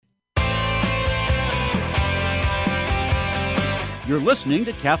You're listening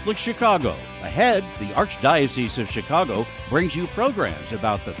to Catholic Chicago. Ahead, the Archdiocese of Chicago brings you programs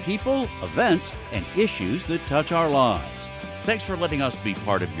about the people, events, and issues that touch our lives. Thanks for letting us be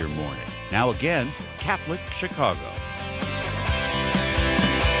part of your morning. Now again, Catholic Chicago.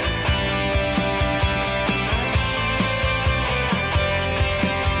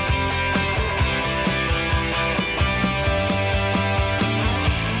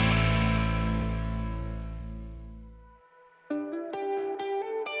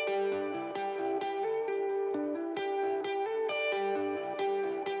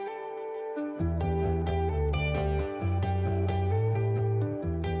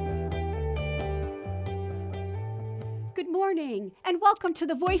 And welcome to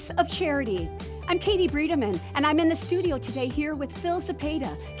the Voice of Charity. I'm Katie Breedeman, and I'm in the studio today here with Phil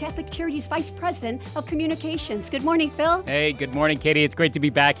Zepeda, Catholic Charities Vice President of Communications. Good morning, Phil. Hey, good morning, Katie. It's great to be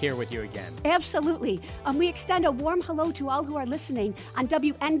back here with you again. Absolutely. We extend a warm hello to all who are listening on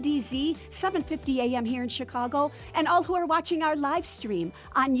WNDZ 750 AM here in Chicago, and all who are watching our live stream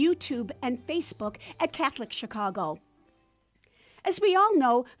on YouTube and Facebook at Catholic Chicago. As we all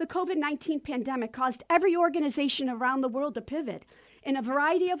know, the COVID-19 pandemic caused every organization around the world to pivot in a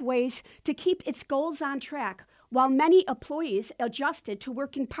variety of ways to keep its goals on track, while many employees adjusted to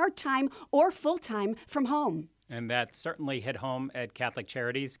working part-time or full-time from home. And that certainly hit home at Catholic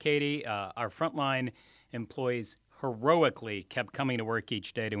Charities, Katie. Our frontline employees heroically kept coming to work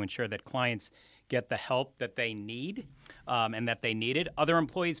each day to ensure that clients get the help that they need and that they needed. Other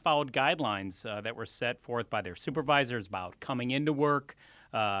employees followed guidelines that were set forth by their supervisors about coming into work.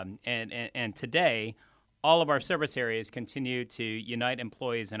 And today, all of our service areas continue to unite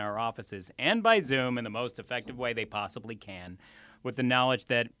employees in our offices and by Zoom in the most effective way they possibly can, with the knowledge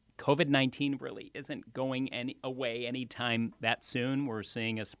that COVID-19 really isn't going away anytime that soon. We're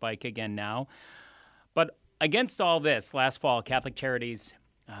seeing a spike again now. But against all this, last fall, Catholic Charities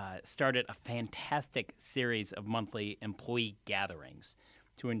started a fantastic series of monthly employee gatherings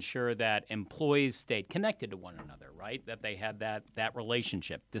to ensure that employees stayed connected to one another, right? That they had that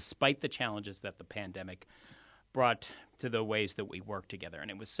relationship, despite the challenges that the pandemic brought to the ways that we work together.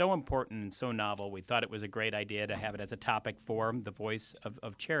 And it was so important and so novel, we thought it was a great idea to have it as a topic for the Voice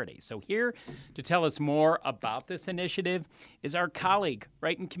of Charity. So here to tell us more about this initiative is our colleague,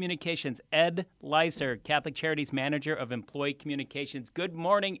 right in communications, Ed Leiser, Catholic Charities Manager of Employee Communications. Good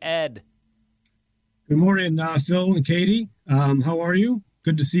morning, Ed. Good morning, Phil and Katie. How are you?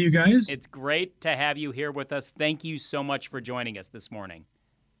 Good to see you guys. It's great to have you here with us. Thank you so much for joining us this morning.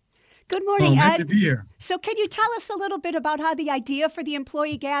 Good morning, Ed. Good to be here. So can you tell us a little bit about how the idea for the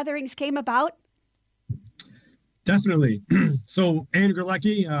employee gatherings came about? Definitely. So Ann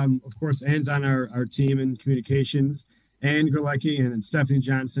Gerlecki, of course, Ann's on our team in communications. Ann Gerlecki and Stephanie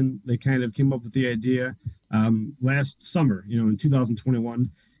Johnson, they kind of came up with the idea last summer, in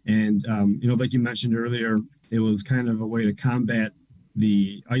 2021. And, like you mentioned earlier, it was kind of a way to combat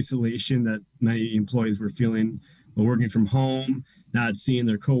the isolation that many employees were feeling working from home, not seeing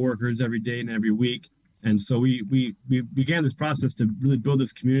their coworkers every day and every week. And so we began this process to really build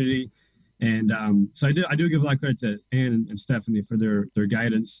this community. And so I do give a lot of credit to Ann and Stephanie for their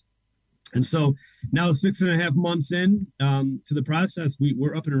guidance. And so now 6.5 months in to the process,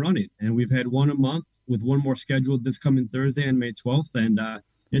 we're up and running. And we've had one a month with one more scheduled this coming Thursday on May 12th. And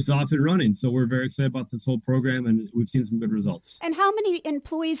it's off and running. So we're very excited about this whole program, and we've seen some good results. And how many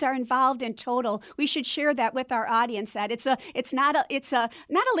employees are involved in total? We should share that with our audience. That it's not a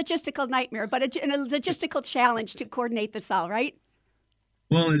logistical nightmare, but a logistical challenge to coordinate this all, right?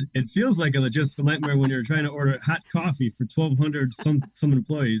 Well, it feels like a logistical nightmare when you're trying to order hot coffee for 1,200 some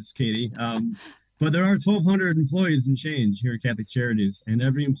employees, Katie. But there are 1,200 employees and change here at Catholic Charities, and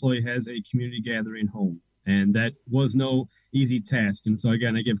every employee has a community gathering home. And that was no easy task. And so,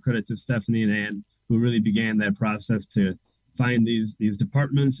 again, I give credit to Stephanie and Ann, who really began that process to find these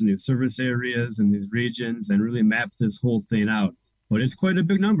departments and these service areas and these regions and really map this whole thing out. But it's quite a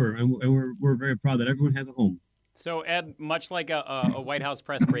big number, and we're very proud that everyone has a home. So, Ed, much like a White House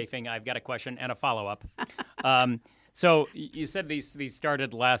press briefing, I've got a question and a follow-up. So you said these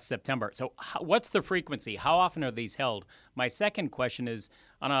started last September. So what's the frequency? How often are these held? My second question is,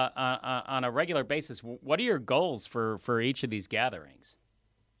 on a regular basis, what are your goals for each of these gatherings?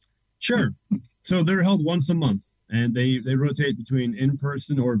 Sure. So they're held once a month, and they rotate between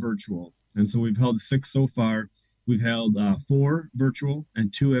in-person or virtual. And so we've held 6 so far. We've held 4 virtual,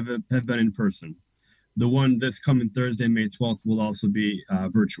 and 2 have been in person. The one this coming Thursday, May 12th, will also be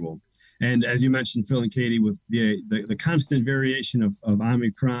virtual. And as you mentioned, Phil and Katie, with the constant variation of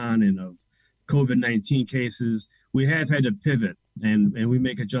Omicron and of COVID-19 cases, we have had to pivot and we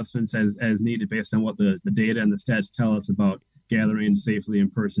make adjustments as needed based on what the data and the stats tell us about gathering safely in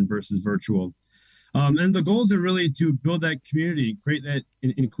person versus virtual. And the goals are really to build that community, create that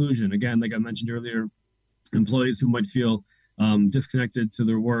inclusion. Again, like I mentioned earlier, employees who might feel disconnected to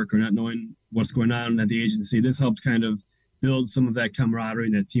their work or not knowing what's going on at the agency. This helps kind of build some of that camaraderie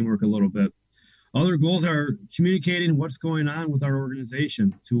and that teamwork a little bit. Other goals are communicating what's going on with our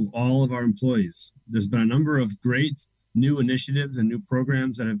organization to all of our employees. There's been a number of great new initiatives and new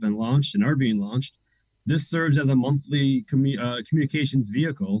programs that have been launched and are being launched. This serves as a monthly communications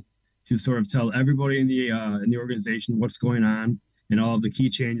vehicle to sort of tell everybody in the organization what's going on and all of the key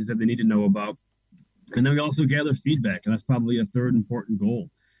changes that they need to know about. And then we also gather feedback, and that's probably a third important goal.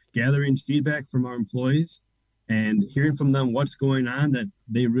 Gathering feedback from our employees and hearing from them what's going on that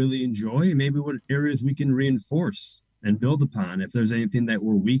they really enjoy, and maybe what areas we can reinforce and build upon. If there's anything that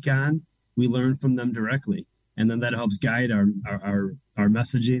we're weak on, we learn from them directly. And then that helps guide our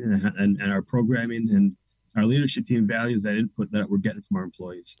messaging and our programming and our leadership team values, that input that we're getting from our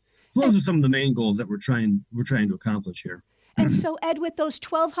employees. So those are some of the main goals that we're trying to accomplish here. And so, Ed, with those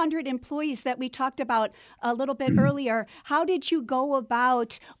 1,200 employees that we talked about a little bit earlier, how did you go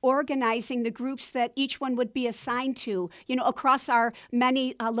about organizing the groups that each one would be assigned to, across our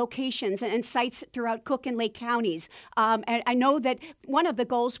many locations and sites throughout Cook and Lake counties? And I know that one of the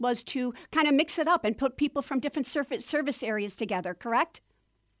goals was to kind of mix it up and put people from different service areas together, correct?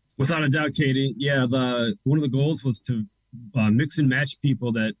 Without a doubt, Katie. Yeah, one of the goals was to mix and match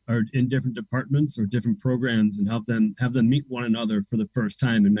people that are in different departments or different programs and have them meet one another for the first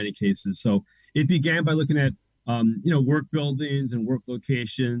time in many cases. So it began by looking at work buildings and work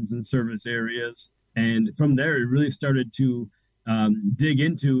locations and service areas, and from there it really started to dig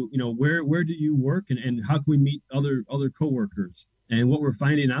into where do you work and how can we meet other coworkers. And what we're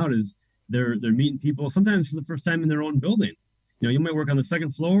finding out is they're meeting people sometimes for the first time in their own building. You might work on the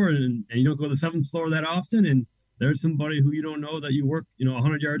second floor and you don't go to the seventh floor that often, and there's somebody who you don't know that you work,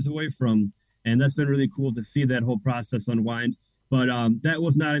 100 yards away from. And that's been really cool to see that whole process unwind. But that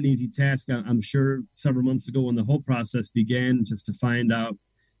was not an easy task. I'm sure several months ago when the whole process began, just to find out,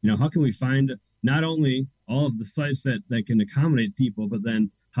 how can we find not only all of the sites that can accommodate people, but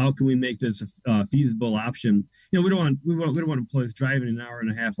then how can we make this a feasible option? We don't want employees driving an hour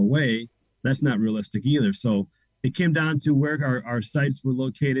and a half away. That's not realistic either. So it came down to where our sites were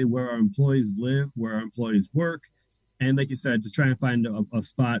located, where our employees live, where our employees work. And like you said, just trying to find a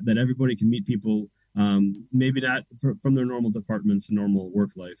spot that everybody can meet people, maybe not from their normal departments and normal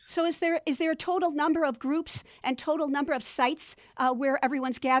work life. So is there a total number of groups and total number of sites where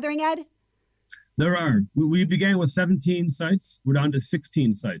everyone's gathering, Ed? There are. We began with 17 sites. We're down to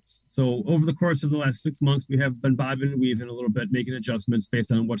 16 sites. So over the course of the last 6 months, we have been bobbing and weaving a little bit, making adjustments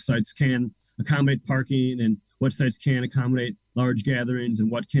based on what sites can accommodate parking and what sites can accommodate large gatherings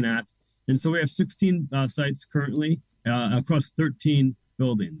and what cannot. And so we have 16 sites currently across 13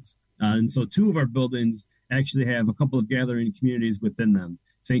 buildings. And so 2 of our buildings actually have a couple of gathering communities within them.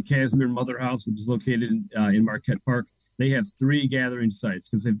 St. Casimir Mother House, which is located in Marquette Park, they have 3 gathering sites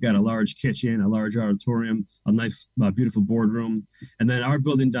because they've got a large kitchen, a large auditorium, a nice, beautiful boardroom. And then our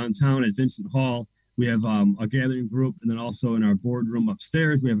building downtown at Vincent Hall, we have a gathering group. And then also in our boardroom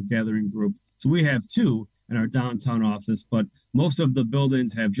upstairs, we have a gathering group. So we have 2 in our downtown office, but most of the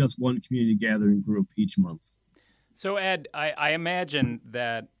buildings have just one community gathering group each month. So, Ed, I imagine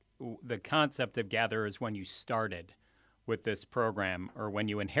that the concept of gatherers when you started with this program, or when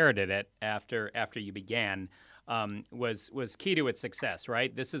you inherited it after you began, was key to its success,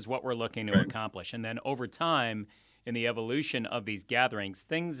 right? This is what we're looking to accomplish. And then over time, in the evolution of these gatherings,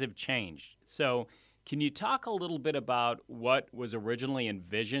 things have changed. So can you talk a little bit about what was originally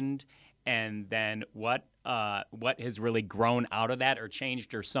envisioned and then what has really grown out of that or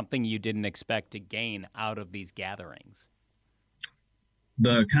changed, or something you didn't expect to gain out of these gatherings?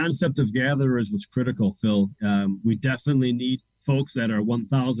 The concept of gatherers was critical, Phil. We definitely need folks that are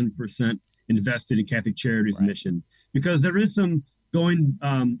 1,000% invested in Catholic Charities' mission, because there is some going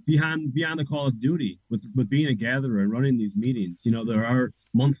beyond the call of duty with being a gatherer and running these meetings. There are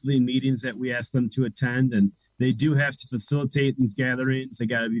monthly meetings that we ask them to attend, and they do have to facilitate these gatherings. They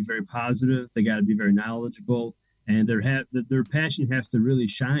got to be very positive. They got to be very knowledgeable, and their passion has to really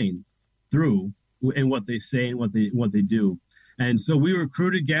shine through in what they say and what they do. And so we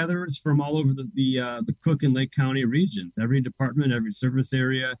recruited gatherers from all over the Cook and Lake County regions. Every department, every service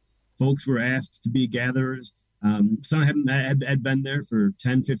area, folks were asked to be gatherers. Some had been there for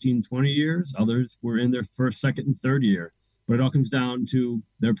 10, 15, 20 years. Others were in their first, second, and third year. But it all comes down to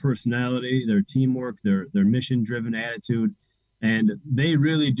their personality, their teamwork, their mission-driven attitude, and they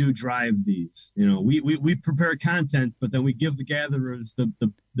really do drive these. We prepare content, but then we give the gatherers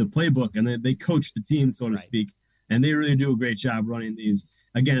the playbook, and then they coach the team, so to speak. and they really do a great job running these.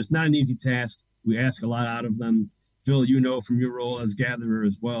 Again, it's not an easy task. We ask a lot out of them. Phil, from your role as gatherer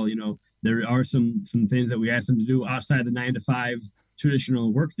as well, there are some things that we ask them to do outside the 9 to 5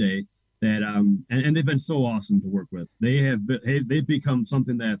 traditional workday that and they've been so awesome to work with. They've become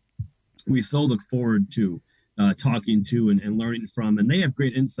something that we so look forward to talking to and learning from, and they have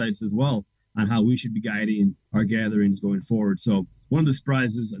great insights as well on how we should be guiding our gatherings going forward. So one of the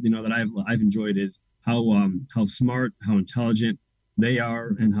surprises that I've enjoyed is how smart, how intelligent they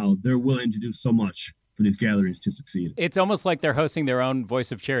are, and how they're willing to do so much for these gatherings to succeed. It's almost like they're hosting their own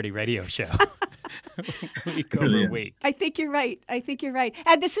Voice of Charity radio show. Week over week. I think you're right.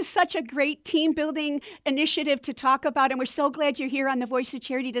 And this is such a great team-building initiative to talk about, and we're so glad you're here on the Voice of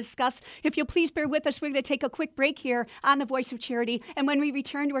Charity to discuss. If you'll please bear with us, we're going to take a quick break here on the Voice of Charity, and when we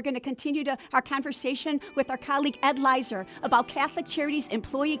return, we're going to continue our conversation with our colleague Ed Leiser about Catholic Charities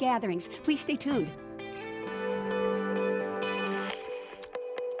employee gatherings. Please stay tuned.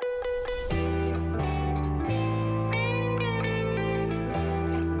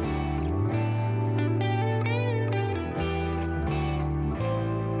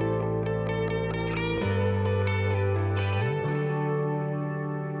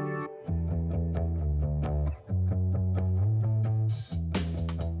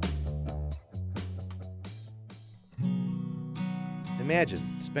 Imagine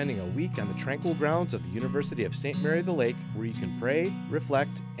spending a week on the tranquil grounds of the University of St. Mary the Lake, where you can pray,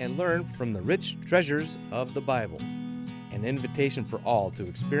 reflect, and learn from the rich treasures of the Bible. An invitation for all to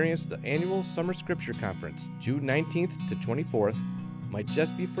experience the annual Summer Scripture Conference, June 19th to 24th, might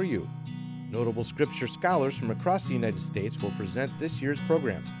just be for you. Notable Scripture scholars from across the United States will present this year's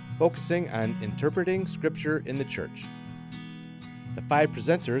program, focusing on interpreting Scripture in the Church. The 5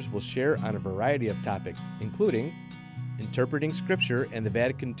 presenters will share on a variety of topics, including interpreting Scripture and the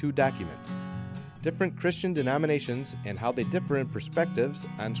Vatican II documents, different Christian denominations and how they differ in perspectives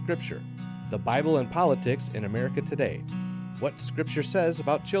on Scripture, the Bible and politics in America today, what Scripture says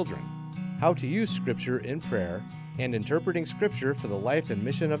about children, how to use Scripture in prayer, and interpreting Scripture for the life and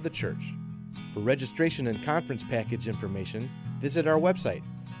mission of the Church. For registration and conference package information, visit our website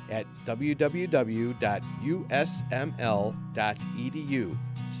at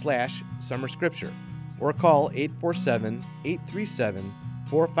www.usml.edu/summerscripture or call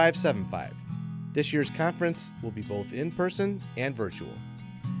 847-837-4575. This year's conference will be both in person and virtual.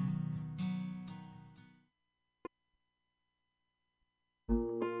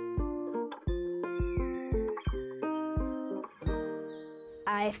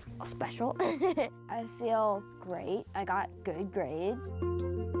 I feel special. I feel great. I got good grades.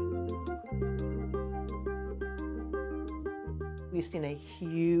 We've seen a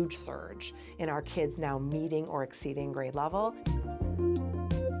huge surge in our kids now meeting or exceeding grade level.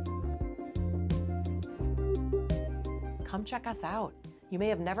 Come check us out. You may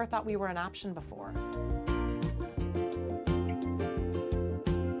have never thought we were an option before.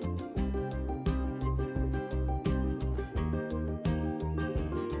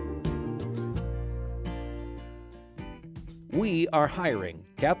 We are hiring.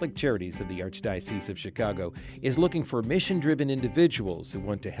 Catholic Charities of the Archdiocese of Chicago is looking for mission-driven individuals who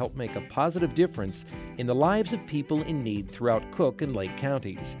want to help make a positive difference in the lives of people in need throughout Cook and Lake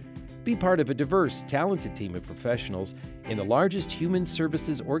counties. Be part of a diverse, talented team of professionals in the largest human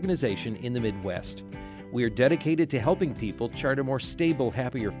services organization in the Midwest. We are dedicated to helping people chart a more stable,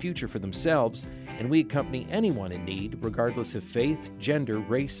 happier future for themselves, and we accompany anyone in need, regardless of faith, gender,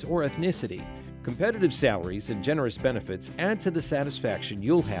 race, or ethnicity. Competitive salaries and generous benefits add to the satisfaction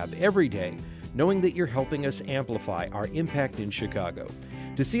you'll have every day knowing that you're helping us amplify our impact in Chicago.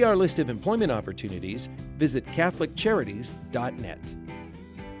 To see our list of employment opportunities, visit CatholicCharities.net.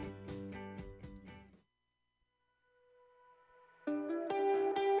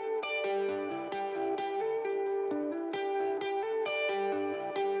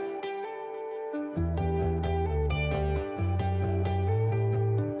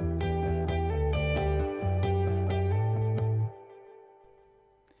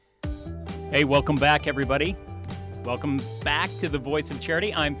 Hey, welcome back, everybody. Welcome back to the Voice of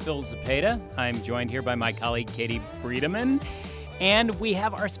Charity. I'm Phil Zepeda. I'm joined here by my colleague, Katie Breedeman. And we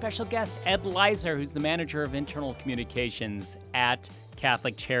have our special guest, Ed Leiser, who's the manager of internal communications at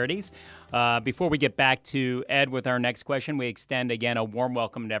Catholic Charities. Before we get back to Ed with our next question, we extend again a warm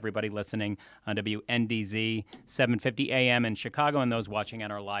welcome to everybody listening on WNDZ 750 AM in Chicago and those watching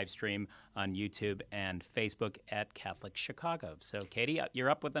on our live stream on YouTube and Facebook at Catholic Chicago. So, Katie, you're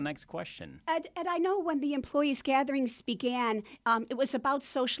up with the next question. Ed, I know when the employees' gatherings began, it was about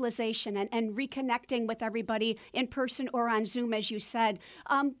socialization and reconnecting with everybody in person or on Zoom, as you said.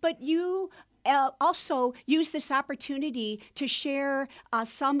 But you also use this opportunity to share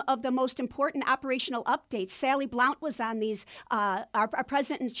some of the most important operational updates. Sally Blount was on these. Our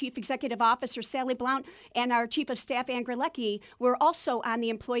President and Chief Executive Officer, Sally Blount, and our Chief of Staff, Ann Gerlecki, were also on the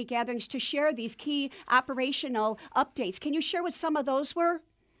employee gatherings to share these key operational updates. Can you share what some of those were?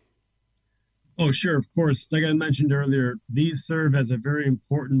 Oh, sure, of course. Like I mentioned earlier, these serve as a very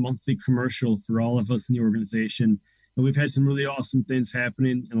important monthly commercial for all of us in the organization. And we've had some really awesome things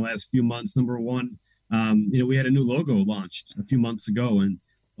happening in the last few months. Number one, we had a new logo launched a few months ago,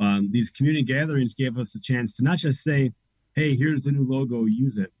 and these community gatherings gave us a chance to not just say, hey, here's the new logo,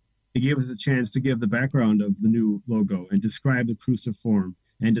 use it. It gave us a chance to give the background of the new logo and describe the cruciform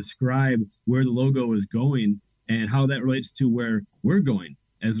and describe where the logo is going and how that relates to where we're going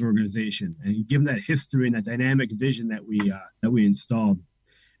as an organization, and give them that history and that dynamic vision that we installed.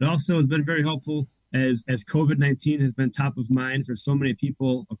 It also has been very helpful as COVID-19 has been top of mind for so many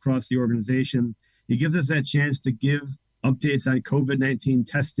people across the organization. It gives us that chance to give updates on COVID-19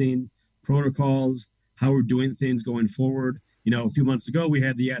 testing, protocols, how we're doing things going forward. A few months ago, we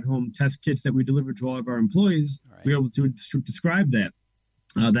had the at-home test kits that we delivered to all of our employees. Right. We were able to describe that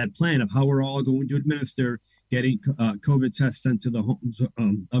plan of how we're all going to administer getting COVID tests sent to the homes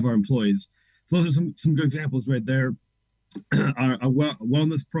of our employees. So those are some good examples right there. Our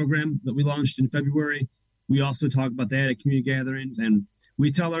wellness program that we launched in February, we also talk about that at community gatherings, and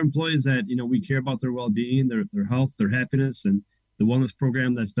we tell our employees that we care about their well-being, their health, their happiness, and the wellness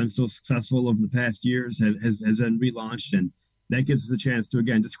program that's been so successful over the past years has been relaunched, and that gives us a chance to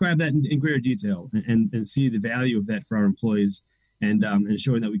again describe that in greater detail and see the value of that for our employees. And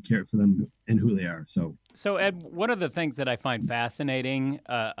showing that we care for them and who they are. So Ed, one of the things that I find fascinating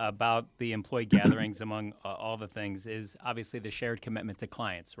about the employee gatherings, among all the things, is obviously the shared commitment to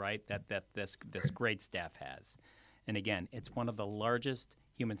clients, right? That this great staff has, and again, it's one of the largest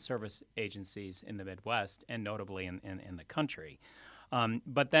human service agencies in the Midwest, and notably in the country.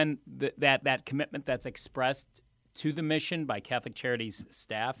 But then that commitment that's expressed to the mission by Catholic Charities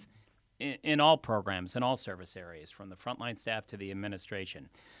staff. In all programs, in all service areas, from the frontline staff to the administration.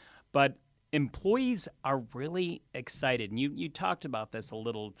 But employees are really excited, and you talked about this a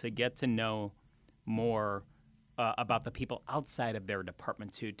little, to get to know more about the people outside of their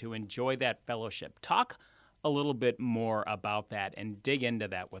department to enjoy that fellowship. Talk a little bit more about that and dig into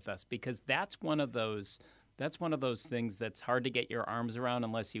that with us, because that's one of those things that's hard to get your arms around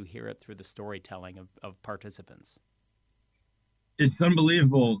unless you hear it through the storytelling of participants. It's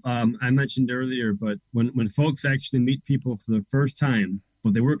unbelievable. I mentioned earlier, but when folks actually meet people for the first time,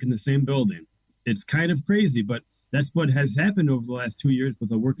 but they work in the same building, it's kind of crazy, but that's what has happened over the last 2 years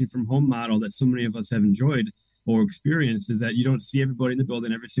with a working from home model that so many of us have enjoyed or experienced, is that you don't see everybody in the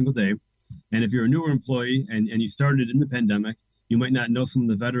building every single day. And if you're a newer employee and you started in the pandemic, you might not know some of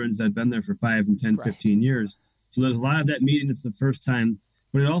the veterans that have been there for 5 and 10, right. 15 years. So there's a lot of that meeting. It's the first time,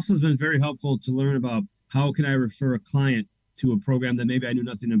 but it also has been very helpful to learn about how can I refer a client to a program that maybe I knew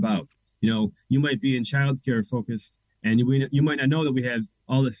nothing about. You might be in childcare focused, and you might not know that we have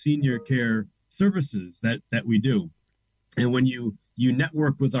all the senior care services that we do. And when you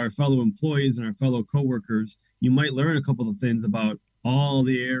network with our fellow employees and our fellow coworkers, you might learn a couple of things about all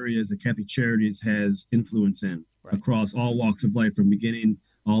the areas that Catholic Charities has influence in, right, across all walks of life, from beginning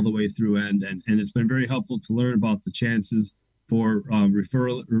all the way through end. And it's been very helpful to learn about the chances for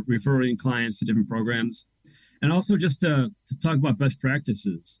referring clients to different programs. And also just to talk about best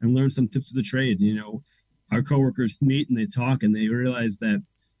practices and learn some tips of the trade. Our coworkers meet and they talk and they realize that,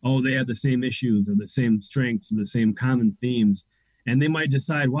 they have the same issues or the same strengths or the same common themes. And they might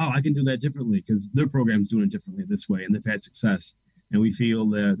decide, wow, I can do that differently because their program's doing it differently this way, and they've had success. And we feel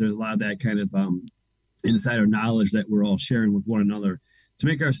that there's a lot of that kind of insider knowledge that we're all sharing with one another to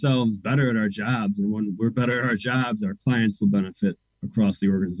make ourselves better at our jobs. And when we're better at our jobs, our clients will benefit across the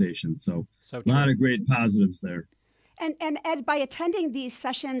organization. So a lot of great positives there. And Ed, by attending these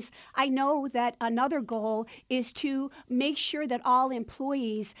sessions, I know that another goal is to make sure that all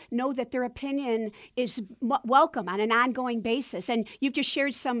employees know that their opinion is welcome on an ongoing basis. And you've just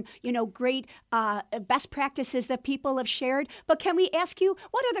shared some, great best practices that people have shared. But can we ask you,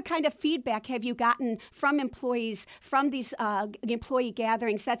 what other kind of feedback have you gotten from employees from these employee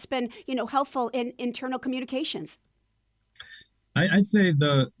gatherings that's been, helpful in internal communications? I'd say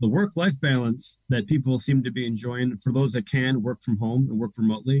the work-life balance that people seem to be enjoying, for those that can work from home and work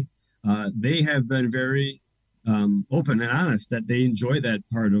remotely, they have been very open and honest that they enjoy that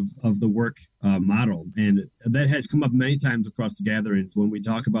part of the work model. And that has come up many times across the gatherings when we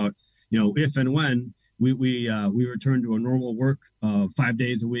talk about, if and when we return to a normal work 5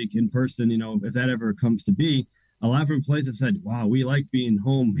 days a week in person, if that ever comes to be, a lot of employees have said, wow, we like being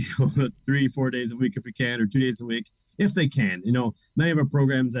home 3-4 days a week if we can, or 2 days a week if they can. Many of our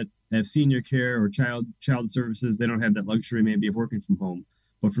programs that have senior care or child services, they don't have that luxury maybe of working from home.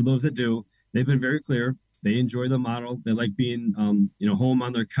 But for those that do, they've been very clear. They enjoy the model. They like being, home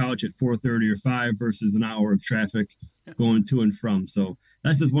on their couch at 4:30 or 5 versus an hour of traffic going to and from. So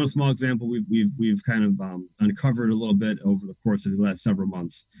that's just one small example we've kind of uncovered a little bit over the course of the last several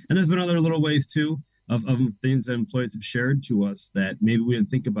months. And there's been other little ways too of things that employees have shared to us that maybe we didn't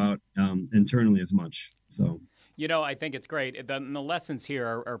think about internally as much. So. I think it's great. The lessons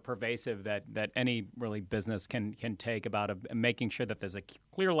here are pervasive that any really business can take about making sure that there's a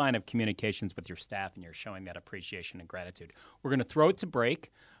clear line of communications with your staff and you're showing that appreciation and gratitude. We're going to throw it to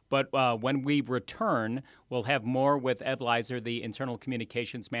break, but when we return, we'll have more with Ed Leiser, the Internal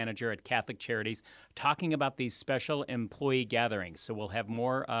Communications Manager at Catholic Charities, talking about these special employee gatherings. So we'll have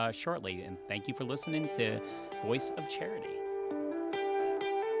more shortly. And thank you for listening to Voice of Charity.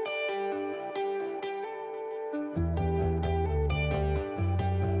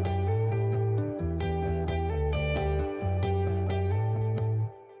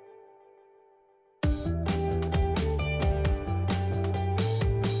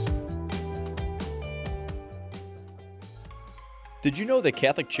 Did you know that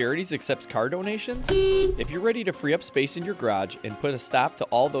Catholic Charities accepts car donations? If you're ready to free up space in your garage and put a stop to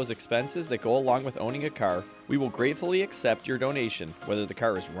all those expenses that go along with owning a car, we will gratefully accept your donation, whether the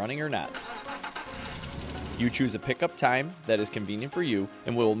car is running or not. You choose a pickup time that is convenient for you,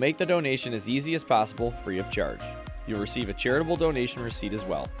 and we will make the donation as easy as possible, free of charge. You'll receive a charitable donation receipt as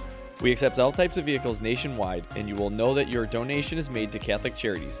well. We accept all types of vehicles nationwide, and you will know that your donation is made to Catholic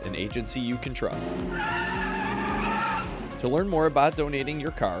Charities, an agency you can trust. To learn more about donating your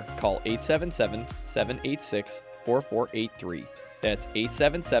car, call 877-786-4483. That's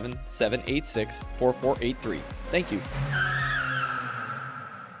 877-786-4483. Thank you.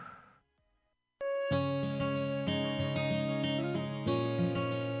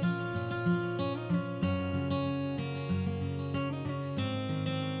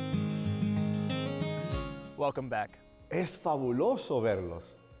 Welcome back. Es fabuloso verlos.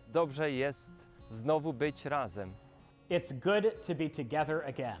 Dobrze jest znowu być razem. It's good to be together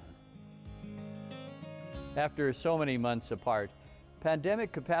again. After so many months apart,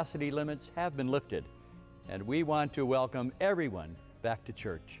 pandemic capacity limits have been lifted, and we want to welcome everyone back to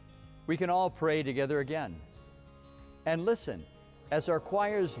church. We can all pray together again. And listen as our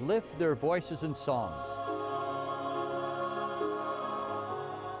choirs lift their voices in song.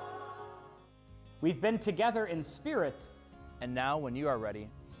 We've been together in spirit. And now, when you are ready,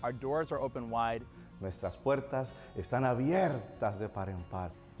 our doors are open wide. Nuestras puertas están abiertas de par en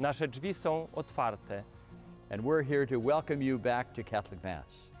par. Nasze drzwi są otwarte. And we're here to welcome you back to Catholic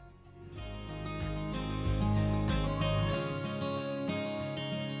Mass.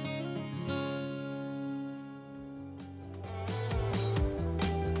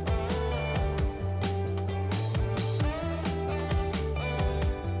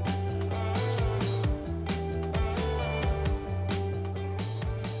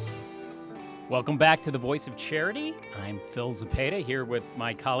 Welcome back to the Voice of Charity. I'm Phil Zepeda here with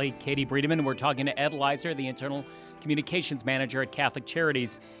my colleague Katie Breedeman. We're talking to Ed Leiser, the Internal Communications Manager at Catholic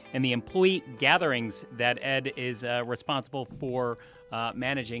Charities, and the employee gatherings that Ed is responsible for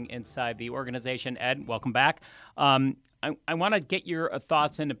managing inside the organization. Ed, welcome back. I want to get your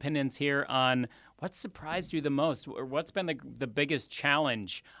thoughts and opinions here on what surprised you the most, or what's been the biggest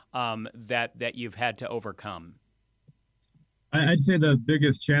challenge that you've had to overcome? I'd say the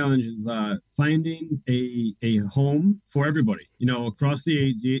biggest challenge is finding a home for everybody. Across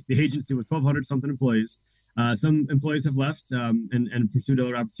the agency with 1,200 something employees, some employees have left and pursued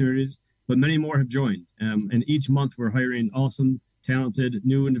other opportunities, but many more have joined. And each month we're hiring awesome, talented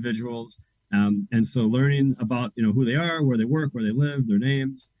new individuals. And so learning about who they are, where they work, where they live, their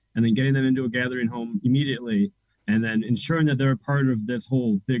names, and then getting them into a gathering home immediately, and then ensuring that they're a part of this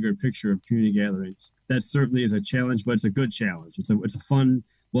whole bigger picture of community gatherings. That certainly is a challenge, but it's a good challenge. It's a fun,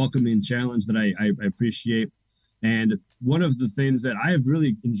 welcoming challenge that I appreciate. And one of the things that I have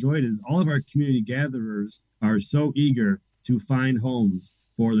really enjoyed is all of our community gatherers are so eager to find homes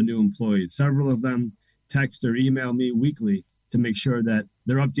for the new employees. Several of them text or email me weekly to make sure that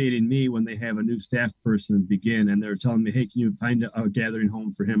they're updating me when they have a new staff person begin, and they're telling me, hey, can you find a gathering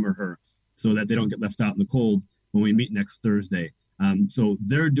home for him or her so that they don't get left out in the cold when we meet next Thursday. So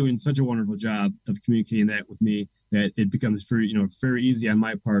they're doing such a wonderful job of communicating that with me that it becomes very easy on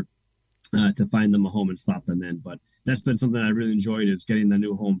my part to find them a home and slot them in. But that's been something I really enjoyed, is getting the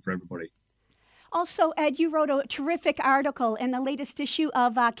new home for everybody. Also, Ed, you wrote a terrific article in the latest issue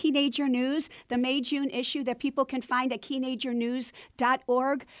of Keenager News, the May-June issue that people can find at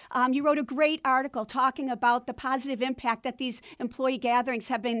keenagernews.org. You wrote a great article talking about the positive impact that these employee gatherings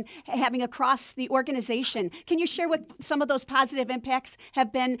have been having across the organization. Can you share what some of those positive impacts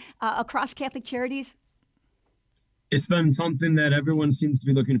have been across Catholic Charities? It's been something that everyone seems to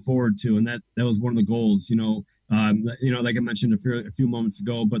be looking forward to, and that was one of the goals, like I mentioned a few moments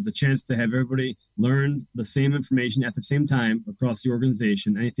ago, but the chance to have everybody learn the same information at the same time across the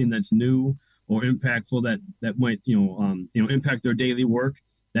organization, anything that's new or impactful that might, impact their daily work.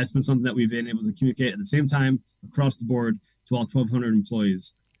 That's been something that we've been able to communicate at the same time across the board to all 1,200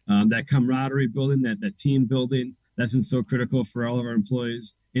 employees. That camaraderie building, that team building, that's been so critical for all of our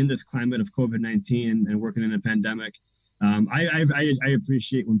employees in this climate of COVID-19 and working in a pandemic. I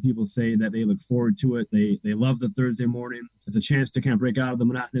appreciate when people say that they look forward to it. They love the Thursday morning. It's a chance to kind of break out of the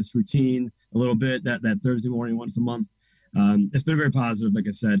monotonous routine a little bit, that Thursday morning once a month. It's been very positive, like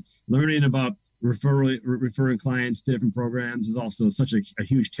I said. Learning about referring clients to different programs is also such a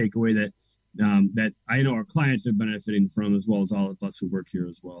huge takeaway that I know our clients are benefiting from, as well as all of us who work here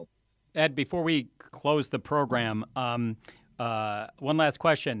as well. Ed, before we close the program, one last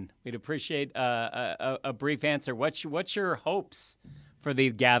question. We'd appreciate a brief answer. What's your hopes for the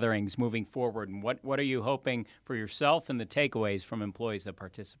gatherings moving forward, and what are you hoping for yourself and the takeaways from employees that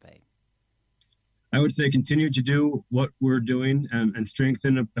participate? I would say continue to do what we're doing and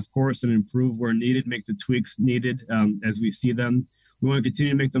strengthen, of course, and improve where needed, make the tweaks needed as we see them. We want to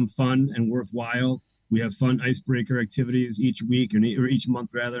continue to make them fun and worthwhile. We have fun icebreaker activities each week or each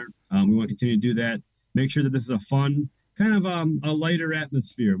month, rather. We want to continue to do that. Make sure that this is a fun, kind of a lighter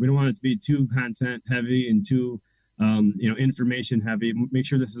atmosphere. We don't want it to be too content heavy and too, information heavy. Make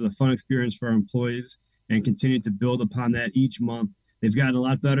sure this is a fun experience for our employees and continue to build upon that each month. They've gotten a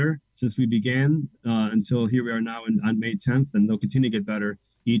lot better since we began until here we are now on May 10th, and they'll continue to get better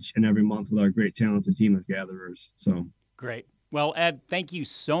each and every month with our great talented team of gatherers. So great. Well, Ed, thank you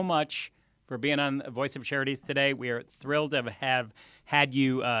so much for being on Voice of Charities today. We are thrilled to have had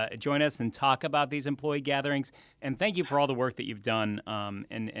you join us and talk about these employee gatherings. And thank you for all the work that you've done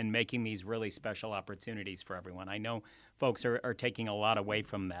in making these really special opportunities for everyone. I know folks are taking a lot away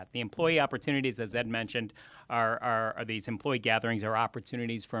from that. The employee opportunities, as Ed mentioned, are these employee gatherings are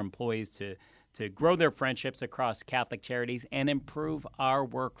opportunities for employees to grow their friendships across Catholic Charities and improve our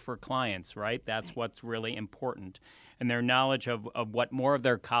work for clients, right? That's what's really important. And their knowledge of what more of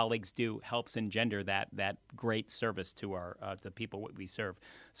their colleagues do helps engender that great service to the people we serve.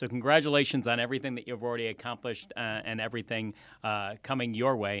 So congratulations on everything that you've already accomplished and everything coming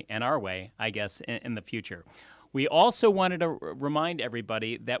your way and our way, I guess, in the future. We also wanted to remind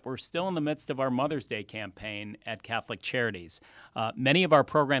everybody that we're still in the midst of our Mother's Day campaign at Catholic Charities. Many of our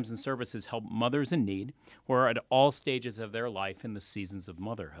programs and services help mothers in need who are at all stages of their life in the seasons of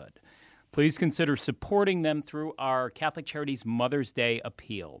motherhood. Please consider supporting them through our Catholic Charities Mother's Day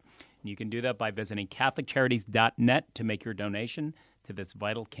Appeal. And you can do that by visiting CatholicCharities.net to make your donation to this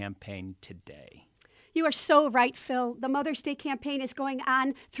vital campaign today. You are so right, Phil. The Mother's Day campaign is going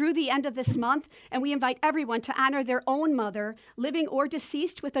on through the end of this month, and we invite everyone to honor their own mother, living or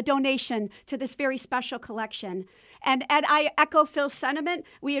deceased, with a donation to this very special collection. And Ed, I echo Phil's sentiment.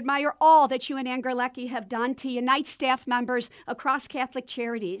 We admire all that you and Ann Gerlecki have done to unite staff members across Catholic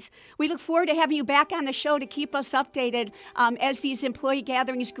Charities. We look forward to having you back on the show to keep us updated as these employee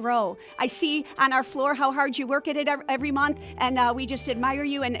gatherings grow. I see on our floor how hard you work at it every month, and we just admire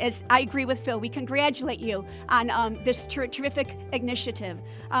you. And as I agree with Phil, we congratulate you on this terrific initiative.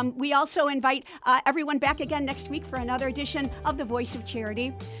 We also invite everyone back again next week for another edition of The Voice of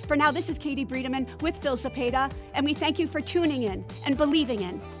Charity. For now, this is Katie Breedeman with Phil Zapata, and we thank you for tuning in and believing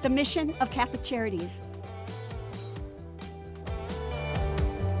in the mission of Catholic Charities.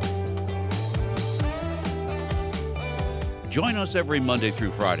 Join us every Monday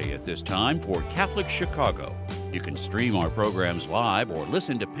through Friday at this time for Catholic Chicago. You can stream our programs live or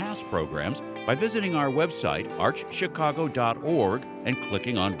listen to past programs by visiting our website, archchicago.org, and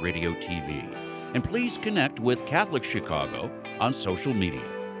clicking on Radio TV. And please connect with Catholic Chicago on social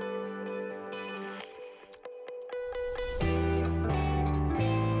media.